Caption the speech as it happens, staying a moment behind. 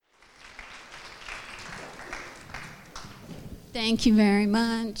Thank you very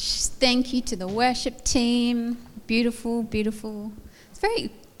much. Thank you to the worship team. Beautiful, beautiful. It's a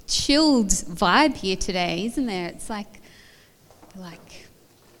very chilled vibe here today, isn't there? It's like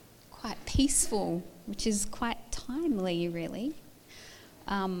quite peaceful, which is quite timely, really.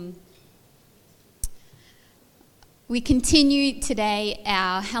 We continue today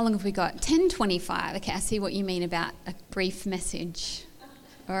how long have we got? 10:25. Okay, I see what you mean about a brief message.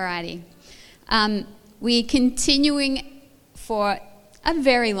 Alrighty. We're continuing for a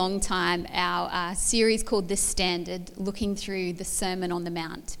very long time our series called The Standard, looking through the Sermon on the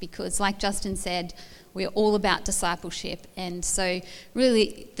Mount, because like Justin said, we're all about discipleship. And so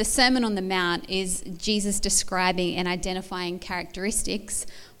really the Sermon on the Mount is Jesus describing and identifying characteristics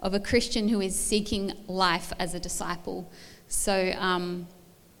of a Christian who is seeking life as a disciple. So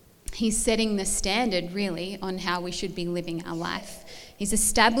he's setting the standard really on how we should be living our life. He's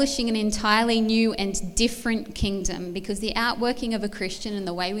establishing an entirely new and different kingdom, because the outworking of a Christian and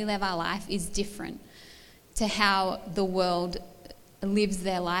the way we live our life is different to how the world lives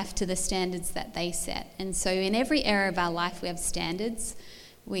their life to the standards that they set. And so in every area of our life we have standards.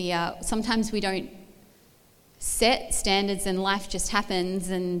 Sometimes we don't set standards and life just happens,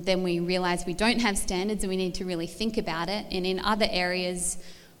 and then we realise we don't have standards and we need to really think about it. And in other areas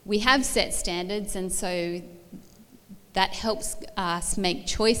we have set standards, and so that helps us make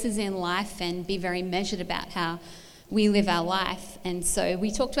choices in life and be very measured about how we live our life. And so we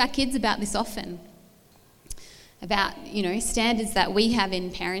talk to our kids about this often, about, standards that we have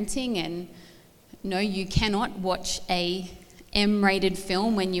in parenting. And no, you cannot watch a M-rated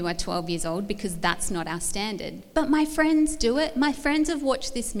film when you are 12 years old, because that's not our standard. But my friends do it. My friends have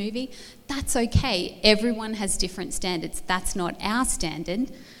watched this movie. That's okay. Everyone has different standards. That's not our standard.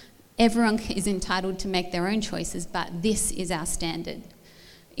 Everyone is entitled to make their own choices, but this is our standard.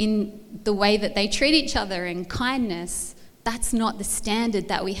 In the way that they treat each other and kindness, that's not the standard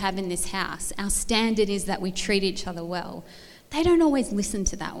that we have in this house. Our standard is that we treat each other well. They don't always listen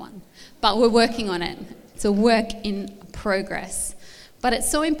to that one, but we're working on it. It's a work in progress. But it's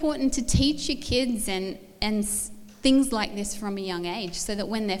so important to teach your kids and things like this from a young age, so that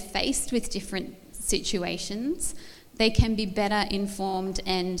when they're faced with different situations, they can be better informed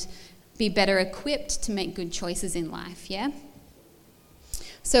and be better equipped to make good choices in life, yeah?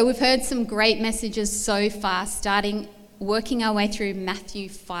 So we've heard some great messages so far, working our way through Matthew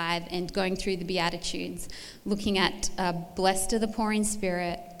 5 and going through the Beatitudes, looking at blessed are the poor in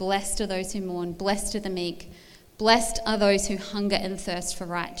spirit, blessed are those who mourn, blessed are the meek, blessed are those who hunger and thirst for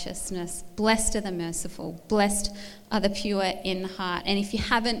righteousness, blessed are the merciful, blessed are the pure in heart. And if you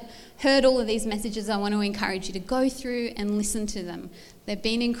haven't heard all of these messages, I want to encourage you to go through and listen to them. They've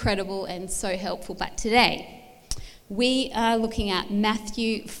been incredible and so helpful. But today, we are looking at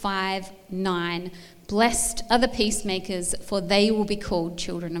Matthew 5:9. Blessed are the peacemakers, for they will be called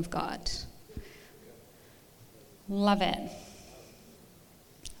children of God. Love it.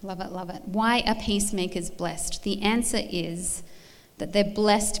 Love it, love it. Why are peacemakers blessed? The answer is that they're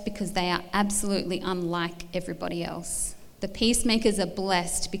blessed because they are absolutely unlike everybody else. The peacemakers are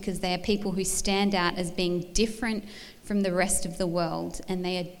blessed because they are people who stand out as being different from the rest of the world, and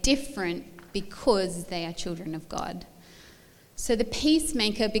they are different because they are children of God. So the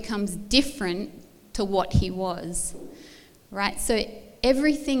peacemaker becomes different to what he was, right? So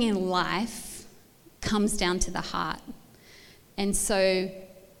everything in life comes down to the heart. And so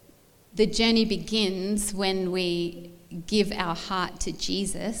the journey begins when we give our heart to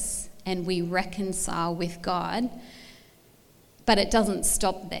Jesus and we reconcile with God, but it doesn't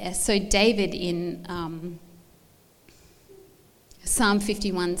stop there. So David in Psalm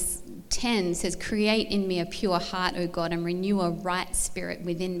 51:10 says, "Create in me a pure heart, O God, and renew a right spirit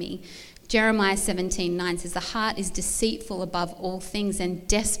within me." Jeremiah 17:9 says, "The heart is deceitful above all things and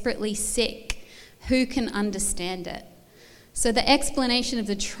desperately sick. Who can understand it?" So the explanation of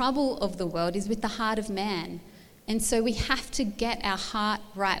the trouble of the world is with the heart of man. And so we have to get our heart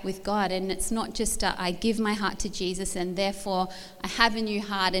right with God. And it's not just I give my heart to Jesus and therefore I have a new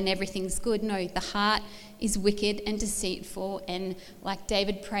heart and everything's good. No, the heart is wicked and deceitful. And like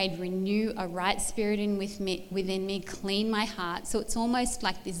David prayed, renew a right spirit within me, clean my heart. So it's almost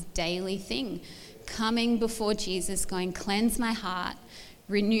like this daily thing, coming before Jesus, going, cleanse my heart,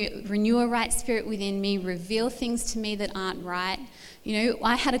 renew a right spirit within me, reveal things to me that aren't right.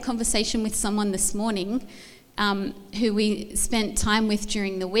 I had a conversation with someone this morning who we spent time with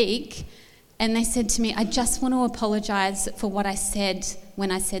during the week, and they said to me, "I just want to apologise for what I said when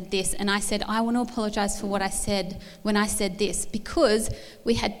I said this." And I said, "I want to apologise for what I said when I said this," because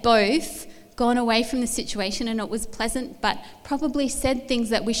we had both gone away from the situation and it was pleasant, but probably said things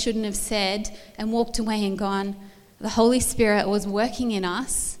that we shouldn't have said and walked away and gone, the Holy Spirit was working in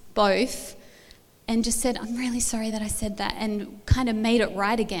us both and just said, I'm really sorry that I said that, and kind of made it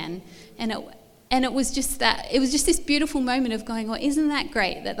right again. And it was just this beautiful moment of going, well, isn't that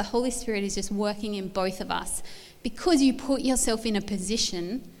great that the Holy Spirit is just working in both of us, because you put yourself in a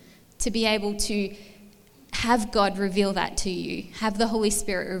position to be able to have God reveal that to you, have the Holy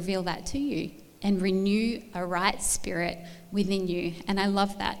Spirit reveal that to you, and renew a right spirit within you. And I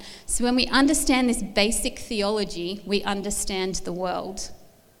love that. So when we understand this basic theology, we understand the world.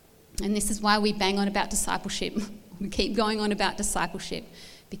 And this is why we bang on about discipleship. We keep going on about discipleship,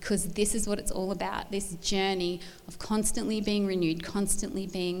 because this is what it's all about, this journey of constantly being renewed, constantly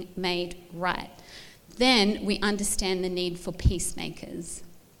being made right. Then we understand the need for peacemakers.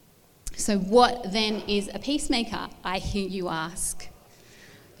 So what then is a peacemaker? I hear you ask.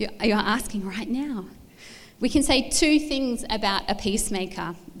 You're asking right now. We can say two things about a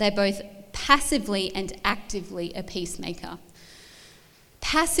peacemaker. They're both passively and actively a peacemaker.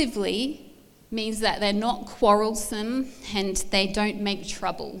 Passively means that they're not quarrelsome and they don't make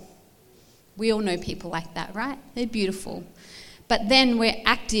trouble. We all know people like that, right? They're beautiful. But then we're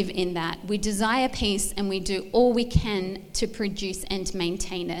active in that. We desire peace and we do all we can to produce and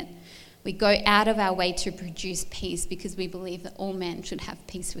maintain it. We go out of our way to produce peace because we believe that all men should have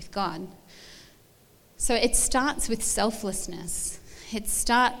peace with God. So it starts with selflessness. It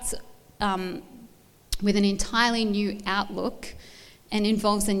starts with an entirely new outlook and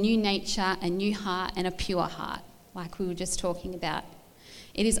involves a new nature, a new heart, and a pure heart, like we were just talking about.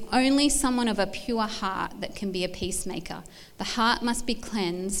 It is only someone of a pure heart that can be a peacemaker. The heart must be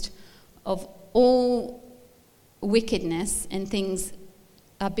cleansed of all wickedness and things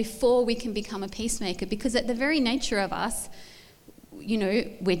before we can become a peacemaker, because at the very nature of us, you know,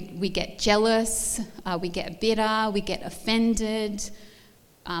 we get jealous, we get bitter, we get offended,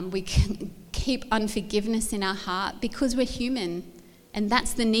 we can keep unforgiveness in our heart because we're human. And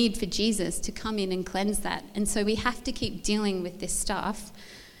that's the need for Jesus to come in and cleanse that. And so we have to keep dealing with this stuff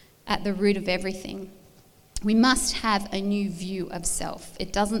at the root of everything. We must have a new view of self.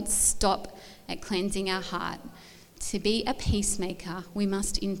 It doesn't stop at cleansing our heart. To be a peacemaker, we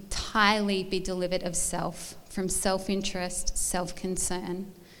must entirely be delivered of self, from self-interest,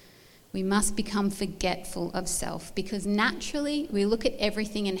 self-concern. We must become forgetful of self, because naturally we look at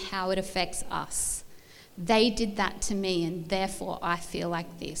everything and how it affects us. They did that to me and therefore I feel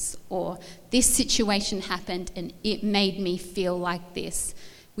like this, or this situation happened and it made me feel like this.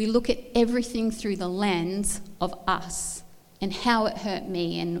 We look at everything through the lens of us and how it hurt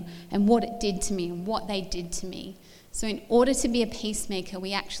me and what it did to me and what they did to me. So in order to be a peacemaker,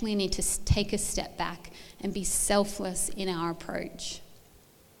 we actually need to take a step back and be selfless in our approach.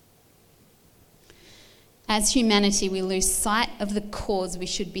 As humanity, we lose sight of the cause we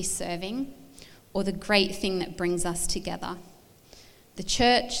should be serving, or the great thing that brings us together. The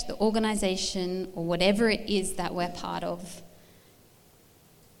church, the organisation, or whatever it is that we're part of.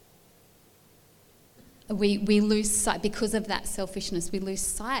 We lose sight, because of that selfishness, we lose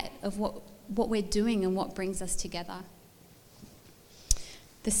sight of what we're doing and what brings us together.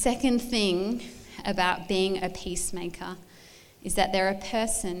 The second thing about being a peacemaker is that they're a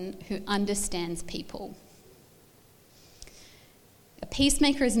person who understands people. A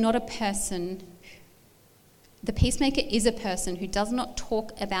peacemaker is not a person. The peacemaker is a person who does not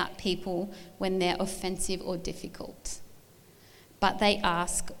talk about people when they're offensive or difficult, but they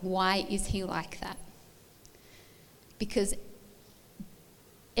ask, why is he like that? Because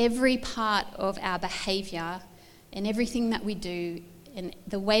every part of our behaviour and everything that we do and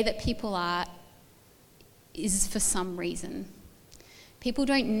the way that people are is for some reason. People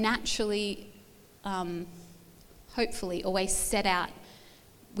don't naturally, hopefully, always set out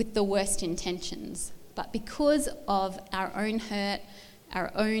with the worst intentions. But because of our own hurt,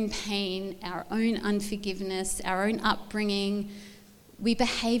 our own pain, our own unforgiveness, our own upbringing, we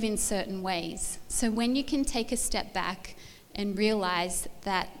behave in certain ways. So when you can take a step back and realise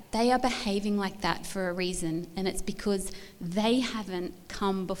that they are behaving like that for a reason, and it's because they haven't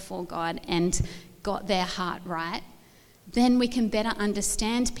come before God and got their heart right, then we can better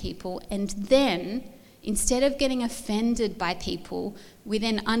understand people, and then instead of getting offended by people, we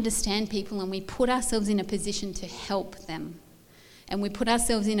then understand people and we put ourselves in a position to help them. And we put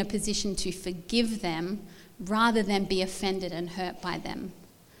ourselves in a position to forgive them rather than be offended and hurt by them.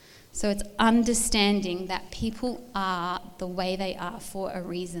 So it's understanding that people are the way they are for a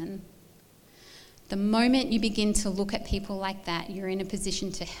reason. The moment you begin to look at people like that, you're in a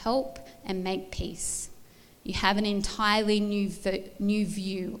position to help and make peace. You have an entirely new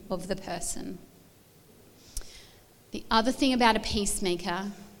view of the person. The other thing about a peacemaker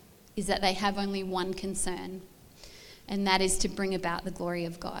is that they have only one concern. and that is to bring about the glory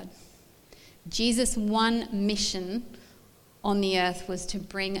of God. Jesus' one mission on the earth was to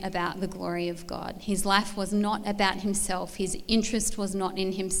bring about the glory of God. His life was not about himself. His interest was not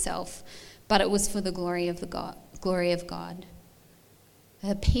in himself, but it was for the glory of God.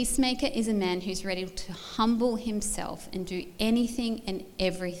 A peacemaker is a man who's ready to humble himself and do anything and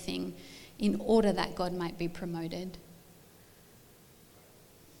everything in order that God might be promoted.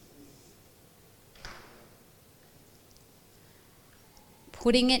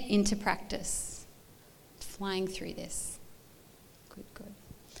 Putting it into practice. Flying through this. Good.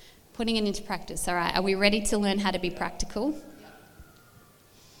 Putting it into practice. All right, are we ready to learn how to be practical?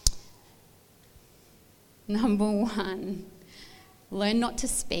 Number 1, learn not to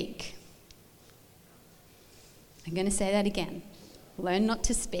speak. I'm going to say that again. Learn not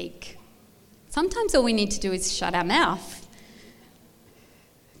to speak. Sometimes all we need to do is shut our mouth.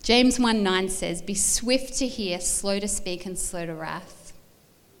 James 1:9 says, "Be swift to hear, slow to speak, and slow to wrath."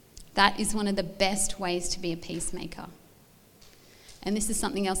 That is one of the best ways to be a peacemaker. And this is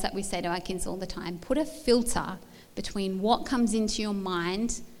something else that we say to our kids all the time. Put a filter between what comes into your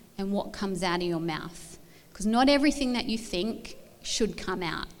mind and what comes out of your mouth. Because not everything that you think should come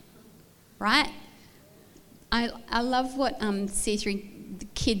out, right? I love what C3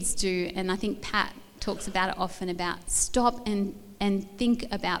 kids do, and I think Pat talks about it often, about stop and think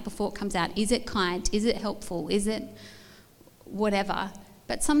about before it comes out. Is it kind? Is it helpful? Is it whatever?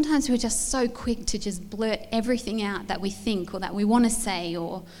 But sometimes we're just so quick to just blurt everything out that we think or that we want to say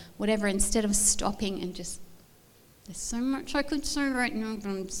or whatever, instead of stopping and just, there's so much I could say right now, but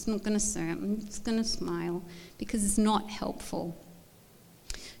I'm just not going to say it. I'm just going to smile, because it's not helpful.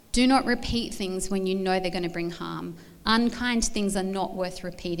 Do not repeat things when you know they're going to bring harm. Unkind things are not worth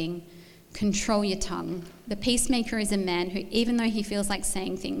repeating. Control your tongue. The peacemaker is a man who, even though he feels like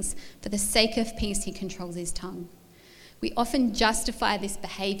saying things, for the sake of peace, he controls his tongue. We often justify this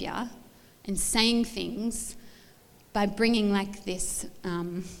behaviour and saying things by bringing like this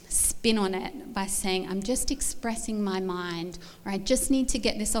spin on it, by saying, I'm just expressing my mind, or I just need to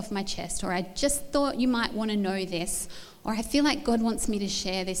get this off my chest, or I just thought you might want to know this, or I feel like God wants me to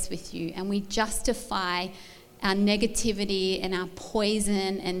share this with you. And we justify our negativity and our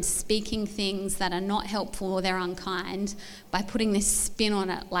poison and speaking things that are not helpful or they're unkind by putting this spin on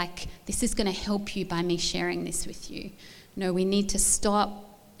it, like this is going to help you by me sharing this with you. No, we need to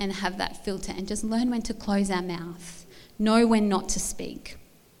stop and have that filter and just learn when to close our mouth. Know when not to speak.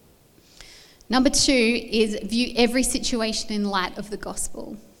 Number 2 is view every situation in light of the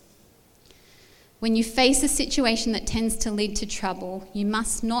gospel. When you face a situation that tends to lead to trouble, you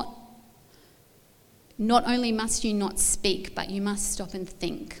must not only must you not speak, but you must stop and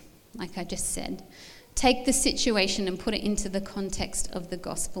think, like I just said. Take the situation and put it into the context of the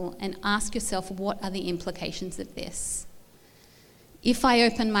gospel and ask yourself, what are the implications of this? If I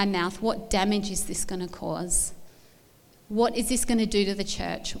open my mouth, what damage is this going to cause? What is this going to do to the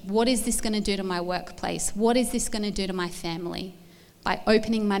church? What is this going to do to my workplace? What is this going to do to my family? By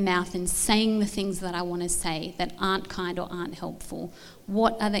opening my mouth and saying the things that I want to say that aren't kind or aren't helpful.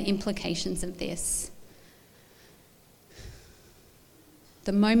 What are the implications of this?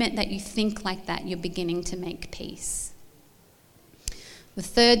 The moment that you think like that, you're beginning to make peace. The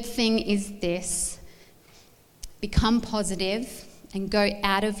third thing is this: become positive and go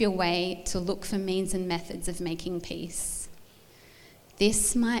out of your way to look for means and methods of making peace.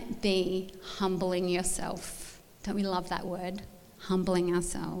 This might be humbling yourself. Don't we love that word? Humbling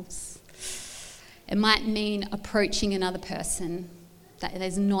ourselves. It might mean approaching another person that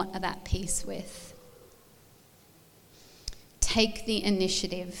there's not that peace with. Take the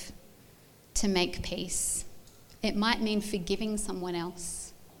initiative to make peace. It might mean forgiving someone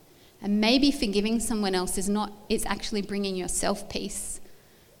else. And maybe forgiving someone else is actually bringing yourself peace.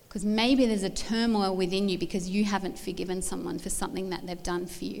 Because maybe there's a turmoil within you because you haven't forgiven someone for something that they've done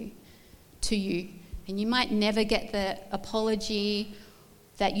to you. And you might never get the apology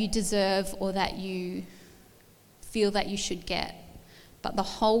that you deserve or that you feel that you should get. But the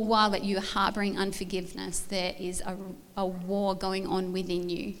whole while that you're harbouring unforgiveness, there is a war going on within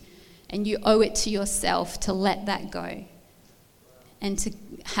you. And you owe it to yourself to let that go and to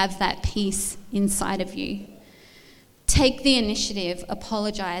have that peace inside of you. Take the initiative,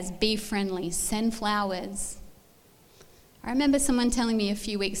 apologise, be friendly, send flowers. I remember someone telling me a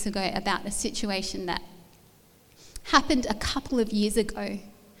few weeks ago about a situation that happened a couple of years ago.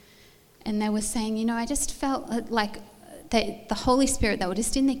 And they were saying, I just felt like the Holy Spirit, they were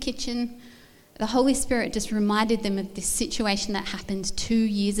just in the kitchen, the Holy Spirit just reminded them of this situation that happened 2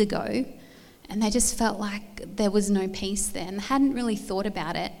 years ago, and they just felt like there was no peace there, and they hadn't really thought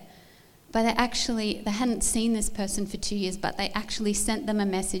about it. But they hadn't seen this person for 2 years, but they actually sent them a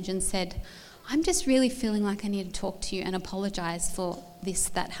message and said, I'm just really feeling like I need to talk to you and apologize for this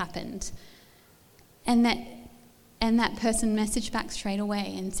that happened. And that person messaged back straight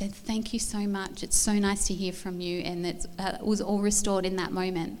away and said, thank you so much. It's so nice to hear from you. And it was all restored in that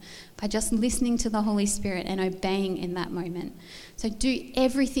moment by just listening to the Holy Spirit and obeying in that moment. So do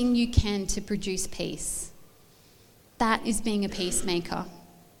everything you can to produce peace. That is being a peacemaker.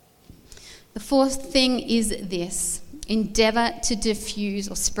 The fourth thing is this: endeavour to diffuse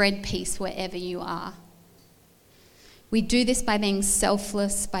or spread peace wherever you are. We do this by being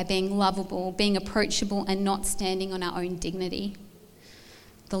selfless, by being lovable, being approachable, and not standing on our own dignity.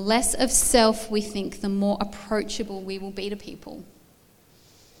 The less of self we think, the more approachable we will be to people.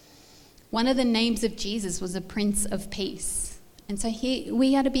 One of the names of Jesus was the Prince of Peace. And so here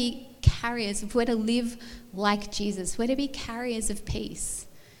we are to be carriers. If we're to live like Jesus, we're to be carriers of peace.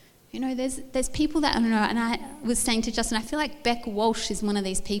 You know, there's people that, I don't know, and I was saying to Justin, I feel like Beck Walsh is one of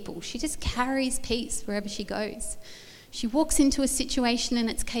these people. She just carries peace wherever she goes. She walks into a situation and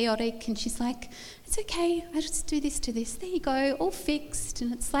it's chaotic and she's like, it's okay, I just do this to this. There you go, all fixed.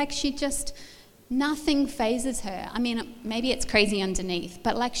 And it's like nothing phases her. I mean, maybe it's crazy underneath,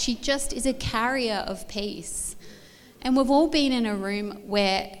 but like she just is a carrier of peace. And we've all been in a room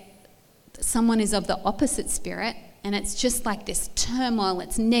where someone is of the opposite spirit, and it's just like this turmoil,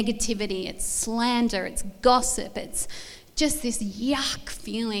 it's negativity, it's slander, it's gossip, it's just this yuck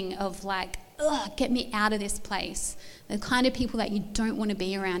feeling of like, ugh, get me out of this place. The kind of people that you don't want to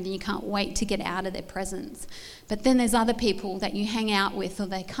be around and you can't wait to get out of their presence. But then there's other people that you hang out with or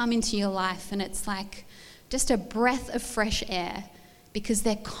they come into your life and it's like just a breath of fresh air because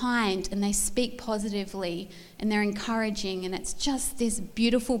they're kind and they speak positively and they're encouraging and it's just this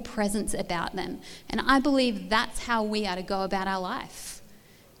beautiful presence about them. And I believe that's how we are to go about our life.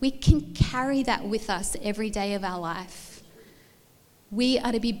 We can carry that with us every day of our life. We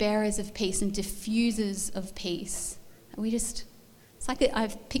are to be bearers of peace and diffusers of peace. It's like I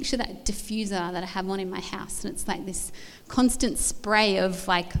picture that diffuser that I have one in my house and it's like this constant spray of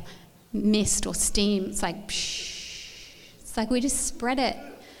like mist or steam. It's like psh. It's like we just spread it,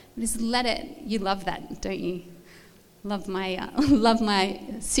 we just let it. You love that, don't you? Love my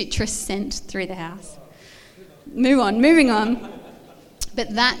citrus scent through the house. Moving on.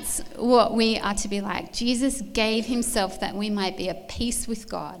 But that's what we are to be like. Jesus gave himself that we might be at peace with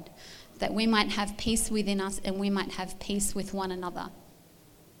God, that we might have peace within us and we might have peace with one another.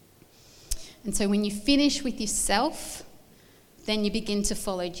 And so when you finish with yourself, then you begin to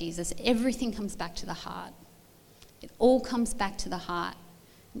follow Jesus. Everything comes back to the heart. It all comes back to the heart.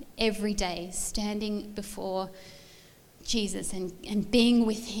 And every day, standing before Jesus and being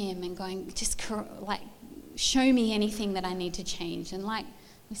with him and going, just like, show me anything that I need to change. And like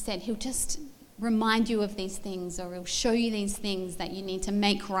we said, he'll just remind you of these things, or he'll show you these things that you need to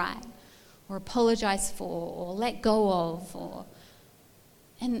make right or apologize for or let go of.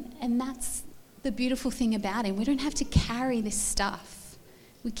 And that's the beautiful thing about him. We don't have to carry this stuff.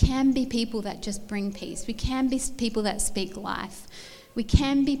 We can be people that just bring peace. We can be people that speak life. We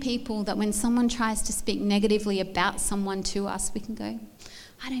can be people that when someone tries to speak negatively about someone to us, we can go,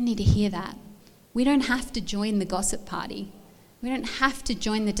 I don't need to hear that. We don't have to join the gossip party. We don't have to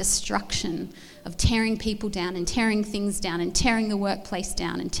join the destruction of tearing people down and tearing things down and tearing the workplace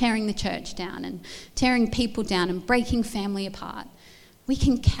down and tearing the church down and tearing people down and breaking family apart. We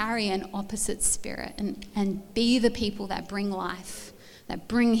can carry an opposite spirit and be the people that bring life, that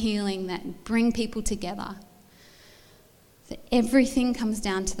bring healing, that bring people together. So everything comes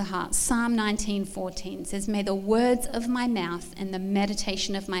down to the heart. Psalm 19:14 says, may the words of my mouth and the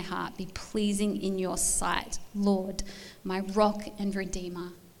meditation of my heart be pleasing in your sight, Lord, my rock and redeemer.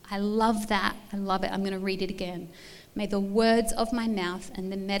 I love that. I love it. I'm going to read it again. May the words of my mouth and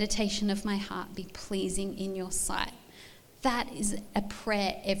the meditation of my heart be pleasing in your sight. That is a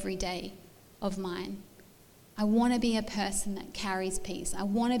prayer every day of mine. I want to be a person that carries peace. I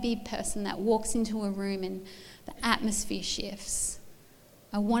want to be a person that walks into a room and the atmosphere shifts.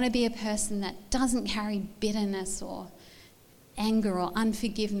 I want to be a person that doesn't carry bitterness or anger or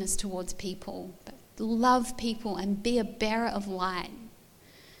unforgiveness towards people, but love people and be a bearer of light.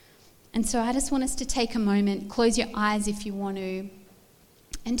 And so I just want us to take a moment, close your eyes if you want to,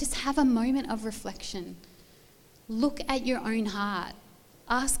 and just have a moment of reflection. Look at your own heart.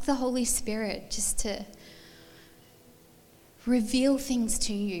 Ask the Holy Spirit just to reveal things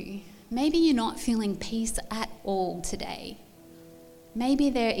to you. Maybe you're not feeling peace at all today. Maybe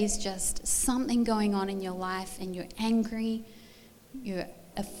there is just something going on in your life and you're angry, you're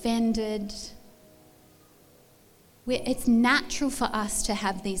offended. It's natural for us to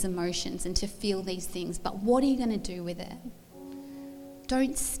have these emotions and to feel these things, but what are you going to do with it?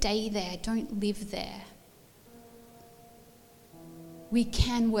 Don't stay there. Don't live there. We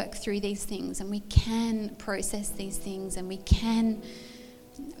can work through these things, and we can process these things, and we can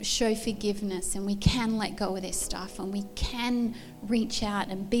show forgiveness, and we can let go of this stuff, and we can reach out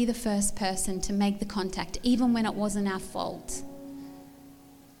and be the first person to make the contact, even when it wasn't our fault.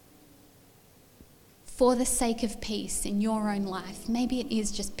 For the sake of peace in your own life, maybe it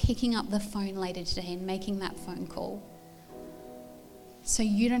is just picking up the phone later today and making that phone call, so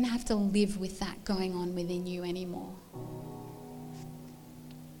you don't have to live with that going on within you anymore.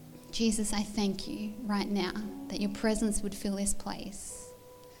 Jesus, I thank you right now that your presence would fill this place.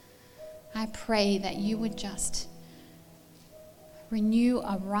 I pray that you would just renew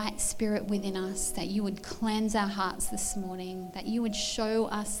a right spirit within us, that you would cleanse our hearts this morning, that you would show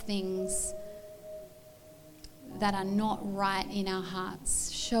us things that are not right in our hearts.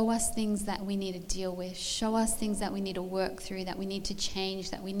 Show us things that we need to deal with. Show us things that we need to work through, that we need to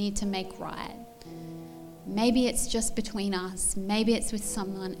change, that we need to make right. Maybe it's just between us. Maybe it's with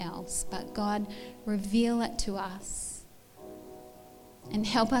someone else. But God, reveal it to us and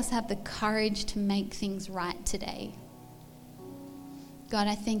help us have the courage to make things right today. God,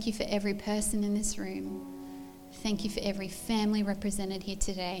 I thank you for every person in this room. Thank you for every family represented here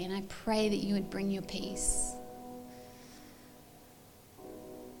today. And I pray that you would bring your peace.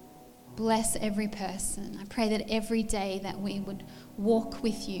 Bless every person. I pray that every day that we would walk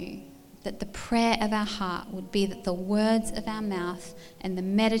with you, that the prayer of our heart would be that the words of our mouth and the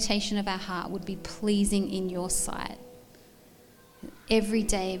meditation of our heart would be pleasing in your sight. Every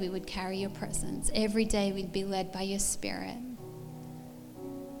day we would carry your presence. Every day we'd be led by your Spirit.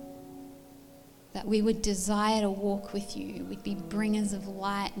 That we would desire to walk with you. We'd be bringers of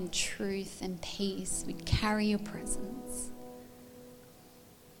light and truth and peace. We'd carry your presence.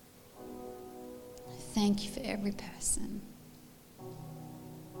 Thank you for every person.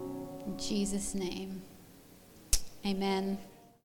 In Jesus' name, amen.